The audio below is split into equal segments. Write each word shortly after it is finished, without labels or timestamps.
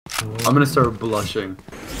I'm gonna start blushing.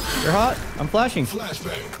 You're hot. I'm flashing.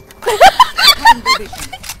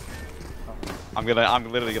 I'm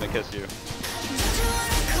literally gonna kiss you.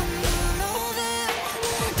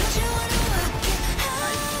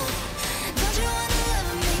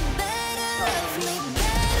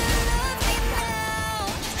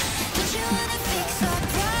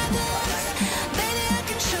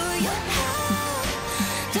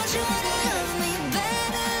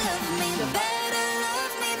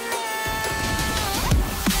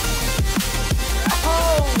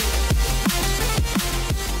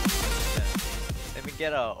 Let me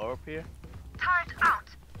get a orb here. Turret out.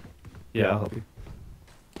 Yeah, I'll help you.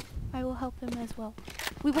 I will help him as well.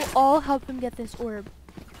 We will all help him get this orb.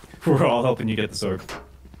 We're all helping you get the sword.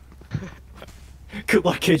 Good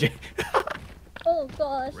luck, KJ. Oh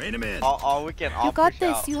gosh. Rain him in. All we can. You got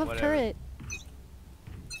this. You have turret.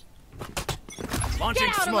 Launching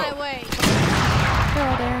Get out smoke. of my way. They're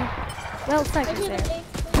all there. Well, Sniper's there.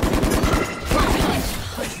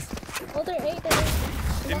 Oh, they're 8 there.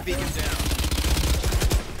 Dim beacon down.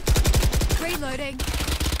 Reloading.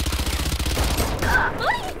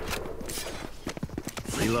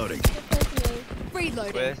 Reloading.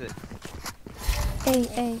 Reloading. Where is it?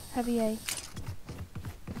 A, heavy A.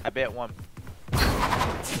 I bet one.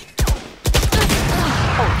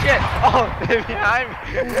 Oh shit! Oh, they're behind me.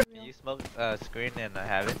 Can you smoke screen and I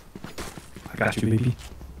have it? I got you, baby.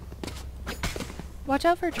 Watch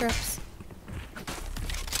out for trips.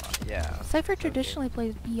 Yeah. Cypher traditionally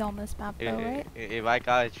plays B on this map, though, right? If I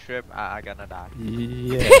got a trip, I gonna die.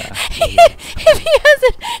 Yeah. If he has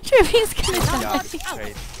a trip, he's gonna Yeah, die. it's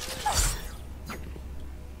crazy.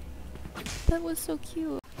 That was so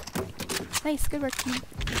cute. Nice, good work, team.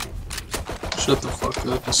 Shut the fuck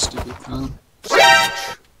up, you stupid cunt.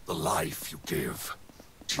 The life you give.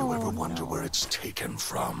 Do you ever wonder where it's taken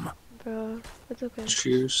from? Bro, it's okay.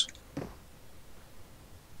 Cheers.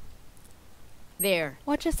 There.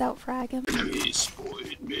 Watch us out, frag him. He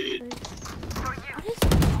spoiled me. What is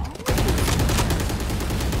wrong?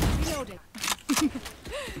 Reloading.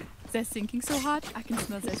 They're sinking so hard, I can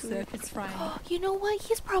smell their circuits frying. You know what?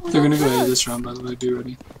 He's probably They're on gonna go drugs. A this round, by the way. Be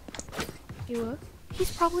ready. You what?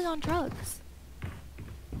 He's probably on drugs.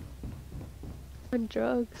 On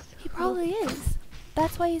drugs. He probably is.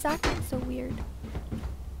 That's why he's acting so weird.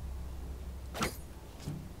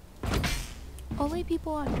 Only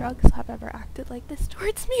people on drugs have ever acted like this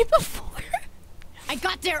towards me before. I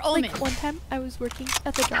got their omen. Like one time I was working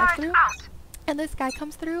at the drive-thru and this guy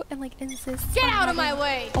comes through and like insists Get on out of my having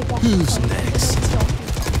way. a Who's next?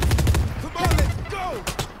 Come on, let's go!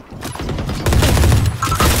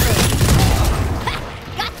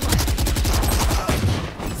 Got one.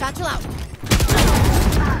 Satchel out.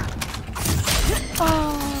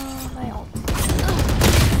 Oh, my ult.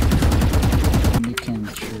 You can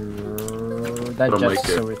that What am I jet's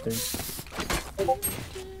good? over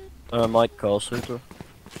there. Mike call center.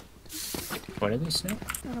 What did they say? I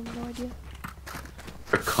have no idea.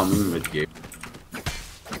 They're coming mid-game.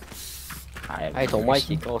 Hey, don't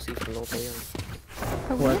Mikey call center no tayo.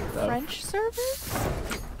 Are we What in the- French server?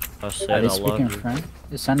 I Are said they I love speaking you. French?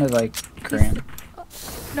 It sounded like Korean.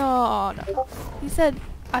 No. He said,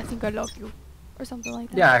 I think I love you. Or something like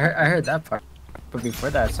that. Yeah, I heard that part. But before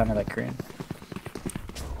that, it sounded like Korean.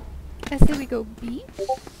 I say we go B.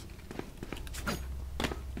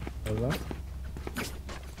 Hello?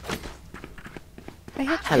 I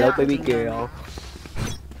hit Hello, Jet. baby girl.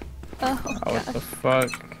 Oh, Oh, what God. the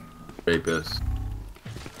fuck? Rapist.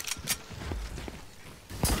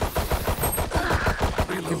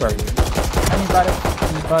 People are weird. Anybody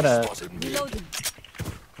but Reloading.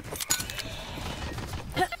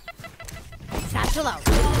 Satchel out.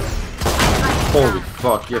 Holy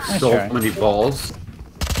fuck, you have Nice so try. many balls.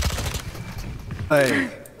 Hey.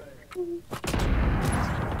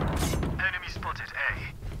 Enemy spotted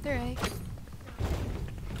A. They're A.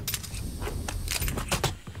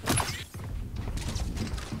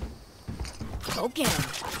 Go get him.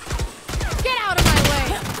 Get out of my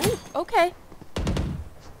way. Ooh, okay.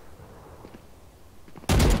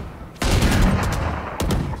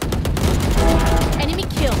 Enemy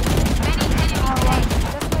killed.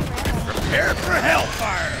 Prepare for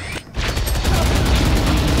hellfire!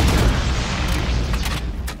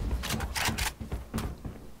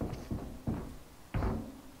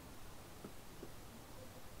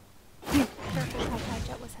 Careful how high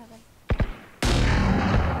Jet was having.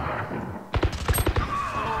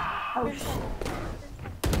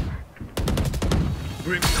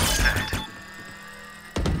 Bring contact.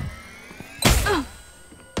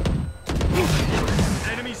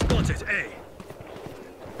 Enemy spotted A.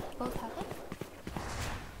 Both have it?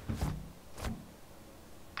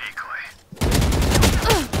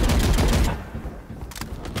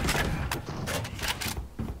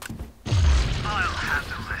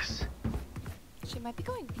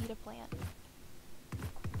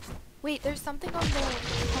 Wait, there's something on the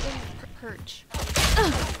heaven perch.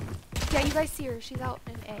 Yeah, you guys see her. She's out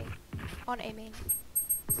in A. On A main.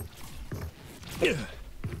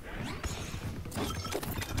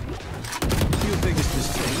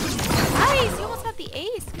 Nice! You almost got the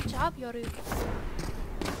ace. Good job, Yoru.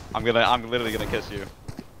 I'm literally gonna kiss you.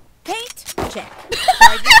 Paint check.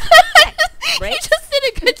 You just did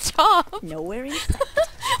a good job. Nowhere in what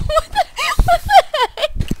the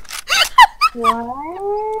heck?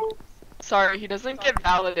 What? Sorry, he doesn't get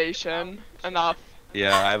validation enough.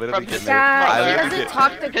 Yeah, I literally From his get mother. I He literally doesn't get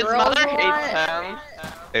talk to his girls mother hates him.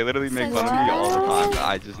 they literally make fun of me all the time.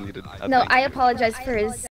 I just needed a No, thank I you. apologize for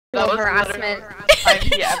his That was harassment. time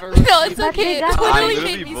he ever No, it's okay. That's That I'm literally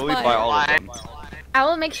literally made me bullied by smile. all of them. I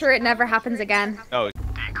will make sure it never happens again. Oh.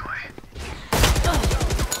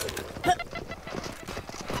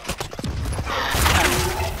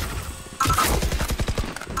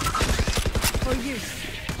 for you.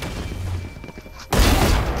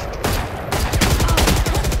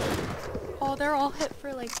 Oh, they're all hit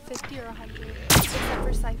for like 50 or 100. Except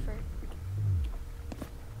for Cypher.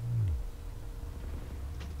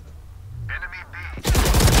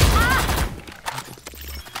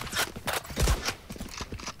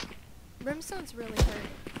 Brimstone's really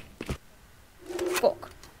hurt. Fuck.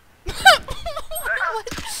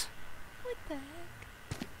 What the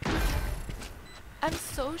heck? I'm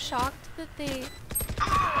so shocked that they...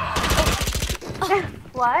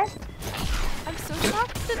 What? I'm so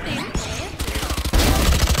shocked that they landed.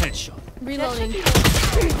 Headshot. Reloading.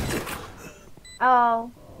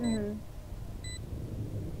 Oh. Mm-hmm.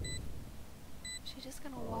 She's just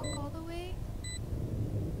gonna walk all the way?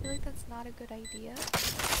 I feel like that's not a good idea.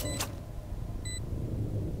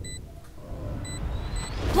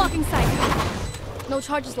 Blocking sight. No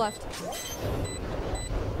charges left.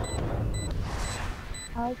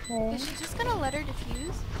 Okay. Is she just gonna let her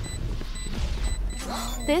defuse?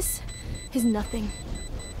 This is nothing.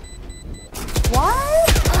 What?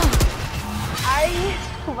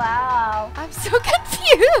 Wow. I'm so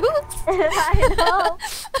confused! I know.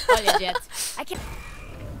 Odette. I can.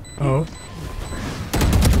 Oh.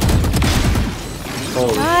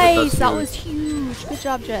 Holy Nice! shit, That that's was huge. Good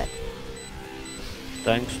job, Jet.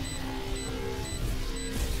 Thanks.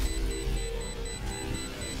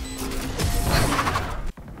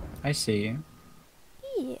 I see you.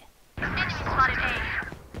 Yeah.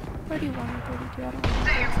 31 or 32, I don't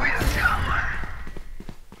know.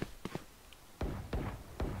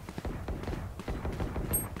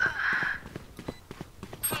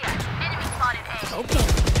 Okay.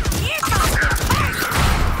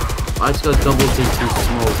 I just got double teamed through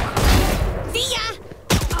smoke. See ya.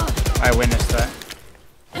 I witnessed that.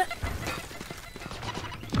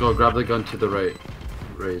 Go grab the gun to the right.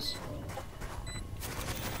 Raise.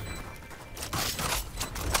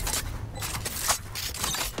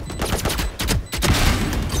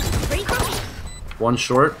 One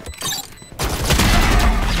short.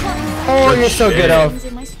 Oh, you're so good, Elf.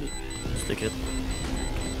 In my sleep. Stick it.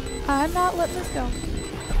 I'm not letting this go.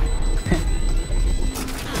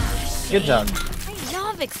 Good job. I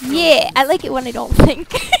love explosions. Yeah, I like it when I don't think.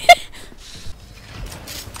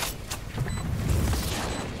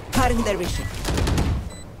 Cutting their vision.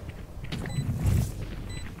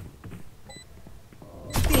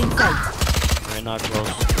 Feeling sight. We're not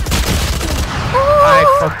close.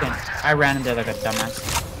 I ran into like a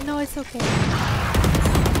dumbass. No, it's okay.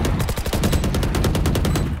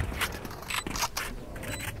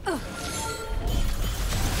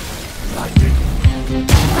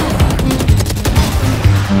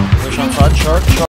 Push on front, short.